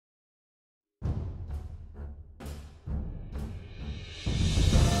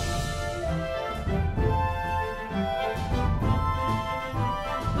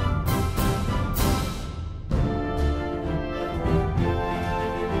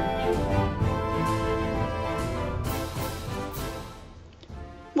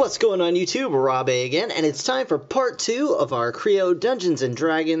What's going on YouTube? Rob A again, and it's time for part 2 of our Kre-O Dungeons &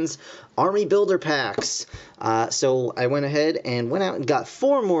 Dragons Army Builder Packs. So I went ahead and went out and got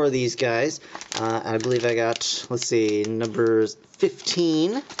 4 more of these guys. I believe I got, let's see, numbers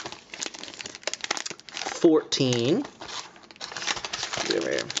 15, 14,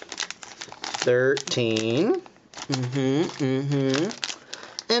 13,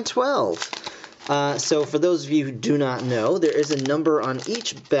 and 12. So for those of you who do not know, there is a number on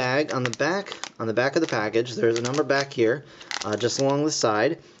each bag on the back of the package. There's a number back here, just along the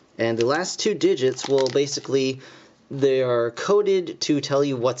side, and the last 2 digits will basically, they are coded to tell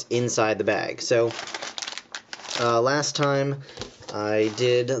you what's inside the bag. So last time I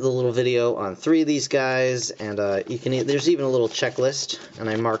did the little video on 3 of these guys, and there's even a little checklist, and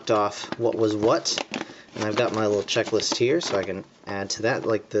I marked off what was what. And I've got my little checklist here, so I can add to that.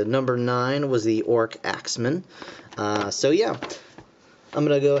 Like the number 9 was the Orc Axeman. So yeah, I'm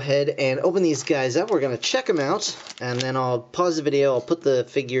going to go ahead and open these guys up. We're going to check them out, and then I'll pause the video, I'll put the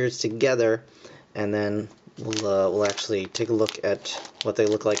figures together, and then we'll actually take a look at what they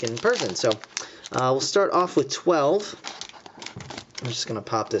look like in person. So we'll start off with 12. I'm just going to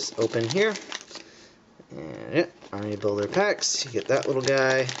pop this open here. And yeah, Army Builder Packs. You get that little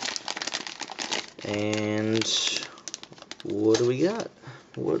guy. And what do we got?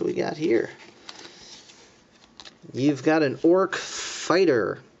 What do we got here? You've got an Orc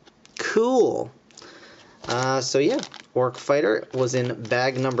Fighter. Cool. So yeah, Orc Fighter was in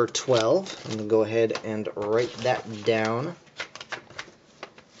bag number 12. I'm going to go ahead and write that down.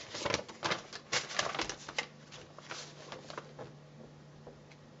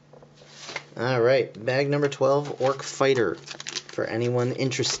 Alright, bag number 12, Orc Fighter, for anyone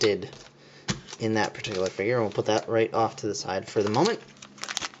interested in that particular figure. We'll put that right off to the side for the moment.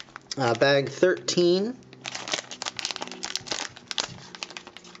 Bag 13.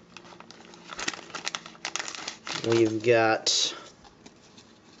 We've got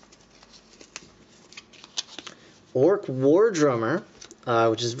Orc War Drummer,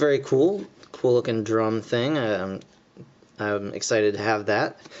 which is very cool. Cool looking drum thing. I'm excited to have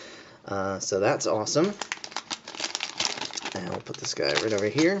that. So that's awesome. And we'll put this guy right over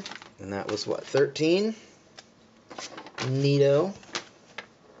here. And that was, what, 13? Neato.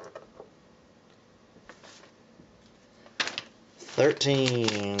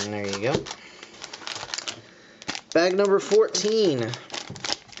 13. There you go. Bag number 14.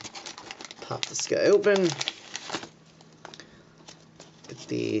 Pop this guy open. Get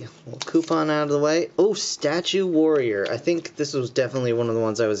the little coupon out of the way. Oh, Statue Warrior. I think this was definitely one of the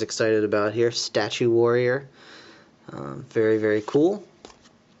ones I was excited about here. Statue Warrior. Very, very cool.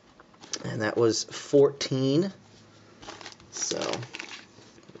 And that was 14. So,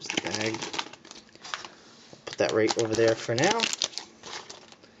 there's the bag. I'll put that right over there for now.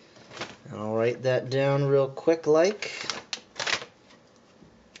 And I'll write that down real quick like.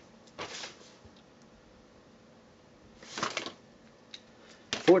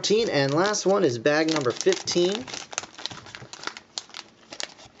 $14, and last one is bag number 15.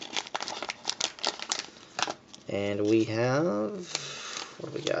 And we have,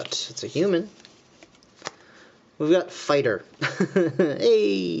 what do we got? It's a human. We've got Fighter.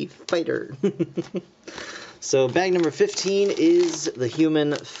 Hey, Fighter. So bag number 15 is the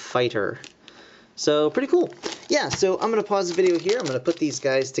human Fighter. So pretty cool. Yeah, so I'm going to pause the video here. I'm going to put these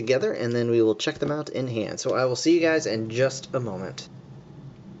guys together, and then we will check them out in hand. So I will see you guys in just a moment.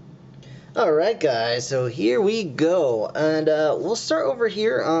 Alright guys, so here we go, and we'll start over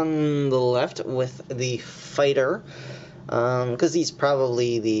here on the left with the Fighter, because he's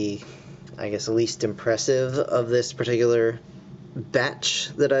probably the, I guess, least impressive of this particular batch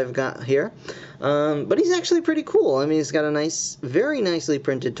that I've got here, but he's actually pretty cool. I mean, he's got a nice, very nicely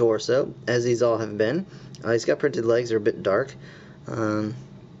printed torso, as these all have been. He's got printed legs, they're a bit dark.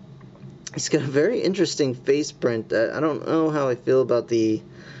 He's got a very interesting face print. I don't know how I feel about the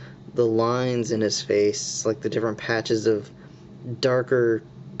lines in his face, like the different patches of darker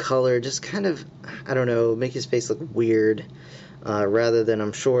color, just kind of, I don't know, make his face look weird, rather than,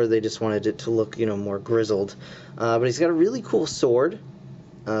 I'm sure they just wanted it to look, you know, more grizzled. But he's got a really cool sword,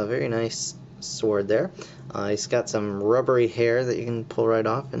 very nice sword there. He's got some rubbery hair that you can pull right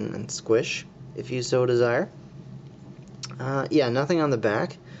off and squish, if you so desire. Yeah, nothing on the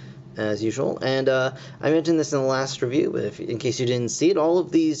back, as usual, and I mentioned this in the last review, but in case you didn't see it, all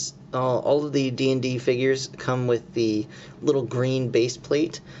of the D&D figures come with the little green base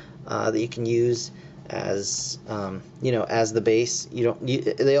plate that you can use as you know, as the base.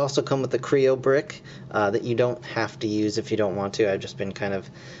 They also come with the Kre-O brick that you don't have to use if you don't want to. I've just been kind of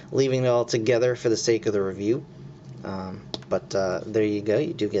leaving it all together for the sake of the review. But there you go,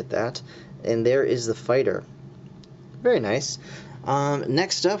 you do get that. And there is the fighter. Very nice.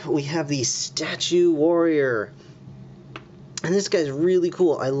 Next up, we have the Statue Warrior. And this guy's really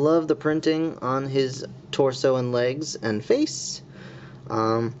cool. I love the printing on his torso and legs and face.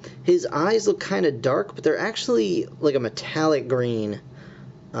 His eyes look kind of dark, but they're actually like a metallic green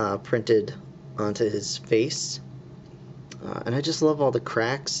printed onto his face. And I just love all the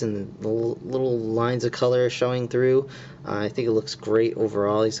cracks and the little lines of color showing through. I think it looks great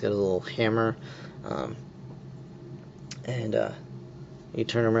overall. He's got a little hammer. And you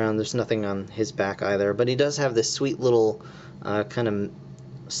turn around, there's nothing on his back either. But he does have this sweet little kind of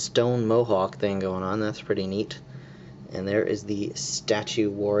stone mohawk thing going on. That's pretty neat. And there is the Statue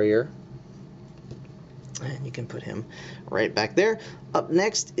Warrior. And you can put him right back there. Up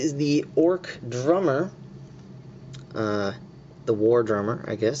next is the Orc Drummer. The War Drummer,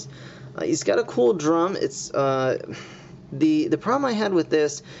 I guess. He's got a cool drum. It's the problem I had with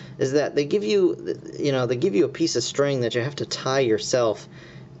this is that they give you a piece of string that you have to tie yourself.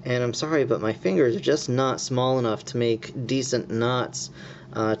 And I'm sorry, but my fingers are just not small enough to make decent knots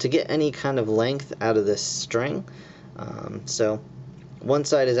to get any kind of length out of this string. So one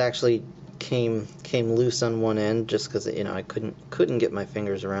side is actually came loose on one end just because I couldn't get my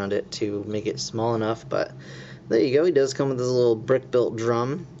fingers around it to make it small enough. But there you go. He does come with this little brick-built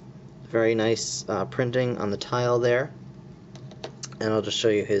drum. Very nice printing on the tile there. And I'll just show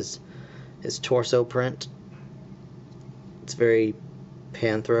you his torso print. It's very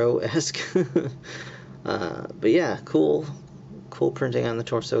Panthro-esque. But yeah, cool printing on the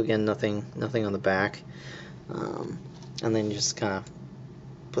torso. Again, nothing on the back. And then you just kind of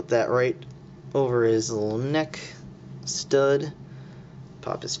put that right over his little neck stud.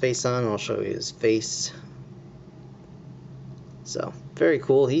 Pop his face on, and I'll show you his face. So, very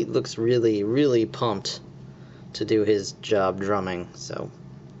cool. He looks really, really pumped to do his job drumming. So,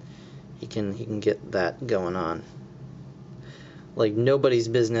 he can get that going on like nobody's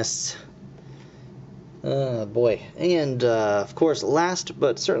business. Oh boy. And of course, last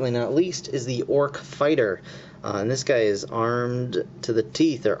but certainly not least is the Orc Fighter. And this guy is armed to the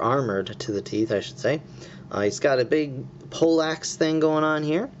teeth, or armored to the teeth, I should say. He's got a big poleaxe thing going on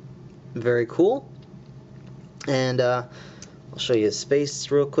here. Very cool. And I'll show you his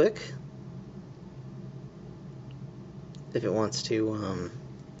face real quick. If it wants to,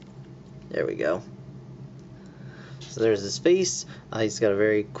 there we go. So there's his face. He's got a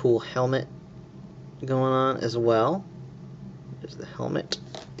very cool helmet going on as well. There's the helmet.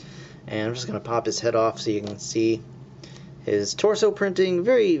 And I'm just going to pop his head off so you can see his torso printing.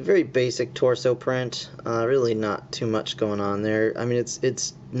 Very, very basic torso print. Really not too much going on there. I mean,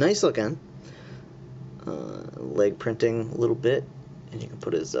 it's nice looking. Leg printing a little bit. And you can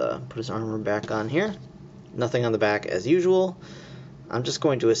put his armor back on here. Nothing on the back as usual. I'm just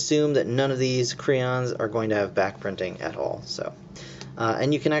going to assume that none of these Kreons are going to have back printing at all. So,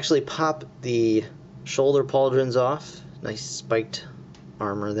 and you can actually pop the shoulder pauldrons off. Nice spiked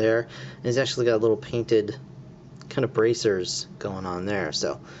armor there. And he's actually got little painted kind of bracers going on there.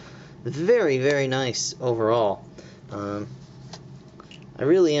 So, very, very nice overall. I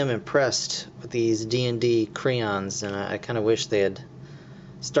really am impressed with these D&D Kreons, and I kind of wish they had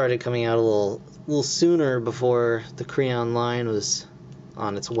started coming out a little sooner before the Kreon line was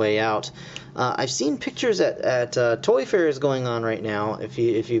on its way out. I've seen pictures at toy fairs going on right now, if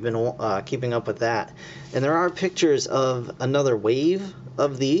you've been keeping up with that, and there are pictures of another wave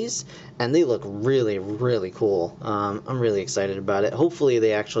of these, and they look really, really cool. I'm really excited about it. Hopefully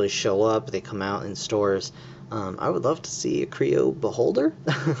they actually show up, they come out in stores. I would love to see a Kre-O beholder,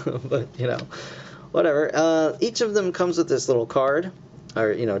 but whatever. Each of them comes with this little card,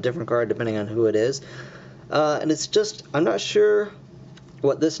 or different card depending on who it is, and it's just, I'm not sure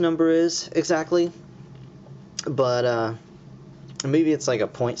what this number is exactly, but maybe it's like a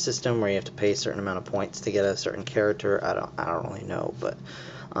point system where you have to pay a certain amount of points to get a certain character. I don't really know, but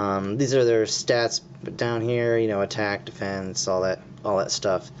these are their stats down here. Attack, defense, all that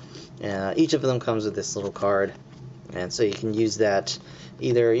stuff. Each of them comes with this little card, and so you can use that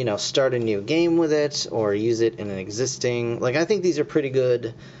either start a new game with it or use it in an existing. Like, I think these are pretty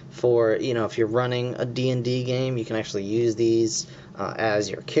good for if you're running a D&D game, you can actually use these as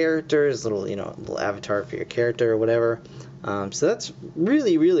your characters, little avatar for your character or whatever. So that's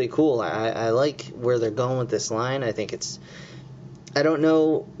really, really cool. I like where they're going with this line. I think I don't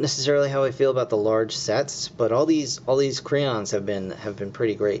know necessarily how I feel about the large sets, but all these Kreons have been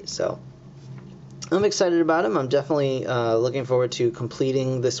pretty great. So I'm excited about them. I'm definitely looking forward to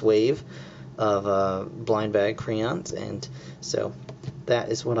completing this wave of blind bag Kreons, and so that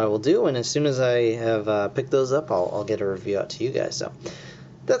is what I will do, and as soon as I have picked those up, I'll get a review out to you guys. So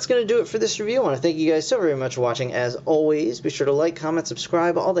that's going to do it for this review. I want to thank you guys so very much for watching. As always, be sure to like, comment,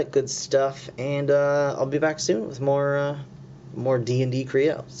 subscribe, all that good stuff, and I'll be back soon with more D&D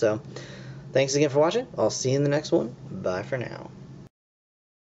Kre-O. So thanks again for watching. I'll see you in the next one. Bye for now.